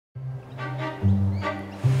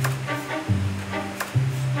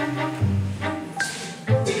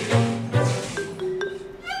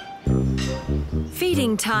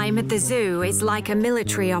Feeding time at the zoo is like a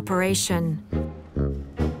military operation.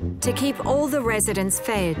 To keep all the residents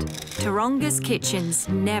fed, Taronga's kitchens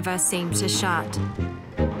never seem to shut.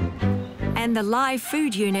 And the live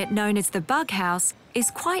food unit known as the bug house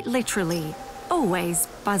is quite literally always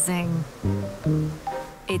buzzing.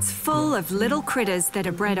 It's full of little critters that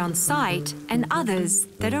are bred on site and others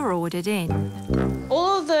that are ordered in.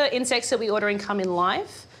 All of the insects that we order in come in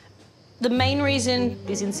live. The main reason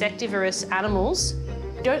these insectivorous animals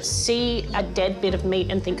don't see a dead bit of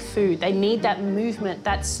meat and think food. They need that movement,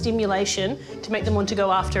 that stimulation to make them want to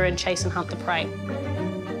go after and chase and hunt the prey.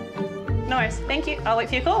 No worries, thank you. I'll wait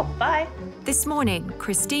for your call. Bye. This morning,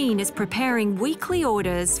 Christine is preparing weekly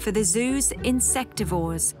orders for the zoo's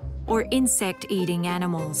insectivores, or insect-eating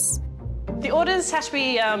animals. The orders have to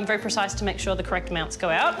be very precise to make sure the correct amounts go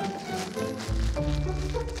out.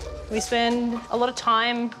 We spend a lot of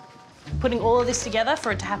time putting all of this together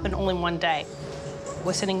for it to happen all in one day.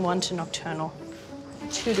 We're sending 1 to nocturnal,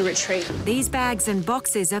 2 to retreat. These bags and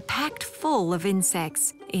boxes are packed full of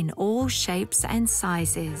insects in all shapes and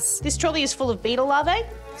sizes. This trolley is full of beetle larvae.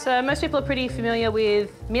 So most people are pretty familiar with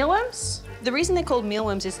mealworms. The reason they're called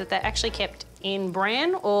mealworms is that they're actually kept in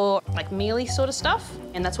bran or like mealy sort of stuff,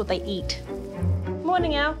 and that's what they eat.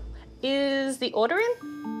 Morning, Al. Is the order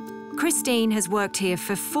in? Christine has worked here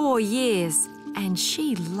for 4 years, and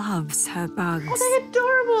she loves her bugs. Oh, they're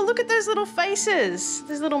adorable. Look at those little faces.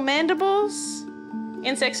 Those little mandibles.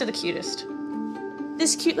 Insects are the cutest.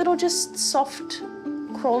 This cute little just soft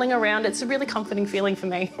crawling around. It's a really comforting feeling for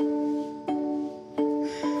me.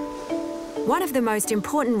 One of the most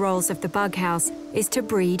important roles of the bug house is to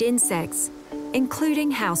breed insects,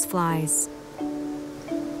 including houseflies.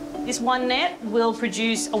 This one net will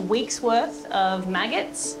produce a week's worth of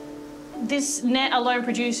maggots. This net alone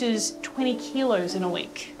produces 20 kilos in a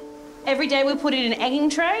week. Every day we put it in an egging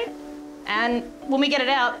tray, and when we get it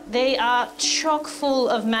out, they are chock full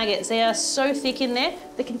of maggots. They are so thick in there,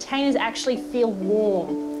 the containers actually feel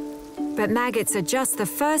warm. But maggots are just the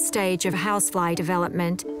first stage of housefly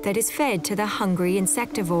development that is fed to the hungry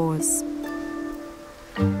insectivores.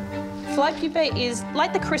 Fly pupae is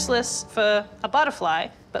like the chrysalis for a butterfly,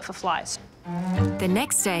 but for flies. The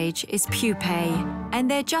next stage is pupae, and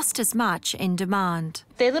they're just as much in demand.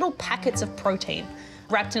 They're little packets of protein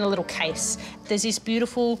wrapped in a little case. There's this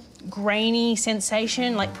beautiful grainy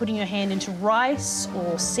sensation, like putting your hand into rice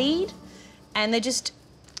or seed, and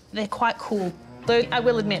they're quite cool. Though I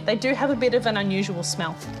will admit, they do have a bit of an unusual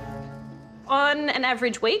smell. On an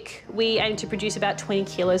average week, we aim to produce about 20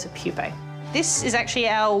 kilos of pupae. This is actually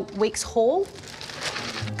our week's haul,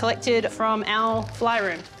 collected from our fly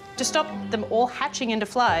room. To stop them all hatching into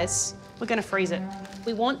flies, we're going to freeze it.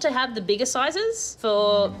 We want to have the bigger sizes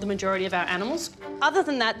for the majority of our animals. Other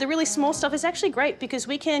than that, the really small stuff is actually great because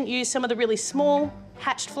we can use some of the really small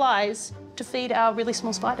hatched flies to feed our really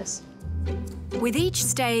small spiders. With each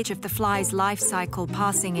stage of the fly's life cycle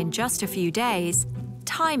passing in just a few days,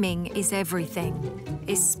 timing is everything,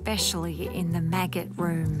 especially in the maggot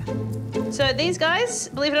room. So these guys,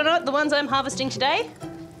 believe it or not, the ones I'm harvesting today,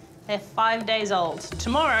 they're 5 days old.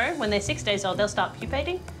 Tomorrow, when they're 6 days old, they'll start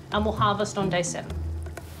pupating, and we'll harvest on day 7.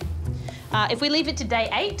 If we leave it to day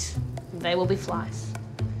 8, they will be flies.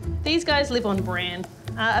 These guys live on bran,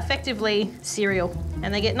 effectively cereal,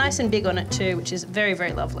 and they get nice and big on it too, which is very,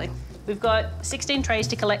 very lovely. We've got 16 trays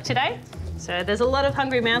to collect today, so there's a lot of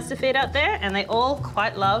hungry mouths to feed out there, and they all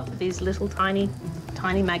quite love these little tiny,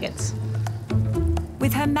 tiny maggots.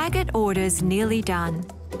 With her maggot orders nearly done,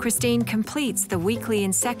 Christine completes the weekly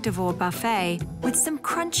insectivore buffet with some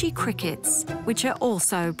crunchy crickets, which are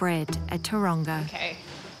also bred at Taronga. Okay.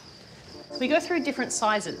 We go through different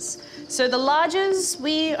sizes. So the larges,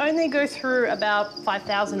 we only go through about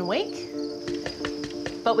 5,000 a week,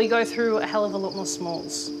 but we go through a hell of a lot more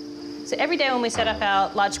smalls. So every day when we set up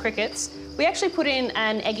our large crickets, we actually put in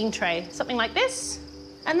an egging tray, something like this,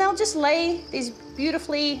 and they'll just lay these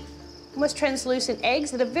beautifully, almost translucent eggs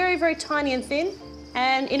that are very, very tiny and thin,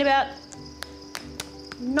 and in about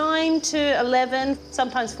 9 to 11,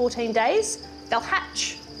 sometimes 14 days, they'll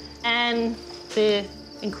hatch, and they're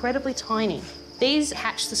incredibly tiny. These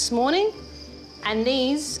hatched this morning, and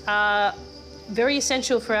these are very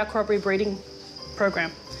essential for our corroboree breeding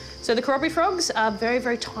program. So the corroboree frogs are very,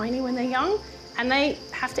 very tiny when they're young, and they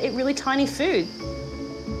have to eat really tiny food.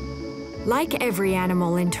 Like every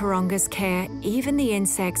animal in Taronga's care, even the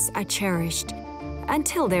insects are cherished.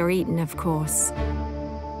 Until they're eaten, of course.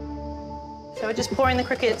 So we're just pouring the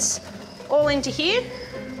crickets all into here.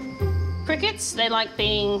 Crickets, they like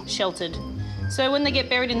being sheltered. So when they get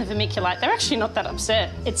buried in the vermiculite, they're actually not that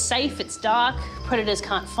upset. It's safe, it's dark, predators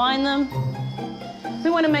can't find them. We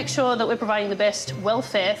want to make sure that we're providing the best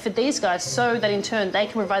welfare for these guys so that in turn they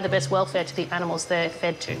can provide the best welfare to the animals they're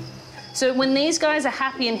fed to. So when these guys are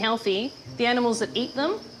happy and healthy, the animals that eat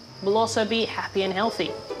them will also be happy and healthy.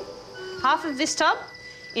 Half of this tub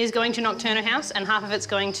is going to Nocturno House and half of it's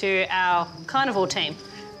going to our carnivore team.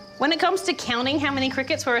 When it comes to counting how many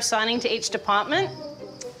crickets we're assigning to each department,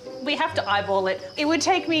 we have to eyeball it. It would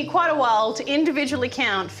take me quite a while to individually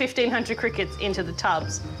count 1,500 crickets into the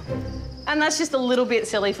tubs. And that's just a little bit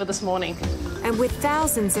silly for this morning. And with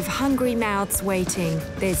thousands of hungry mouths waiting,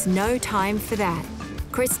 there's no time for that.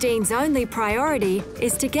 Christine's only priority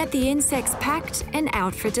is to get the insects packed and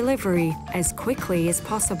out for delivery as quickly as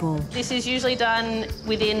possible. This is usually done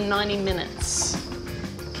within 90 minutes,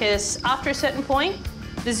 because after a certain point,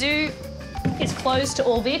 the zoo is closed to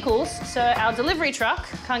all vehicles, so our delivery truck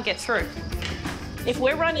can't get through. If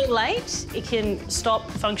we're running late, it can stop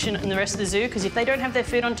function in the rest of the zoo, because if they don't have their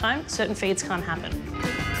food on time, certain feeds can't happen.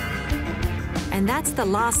 And that's the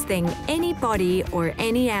last thing anybody or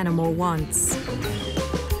any animal wants.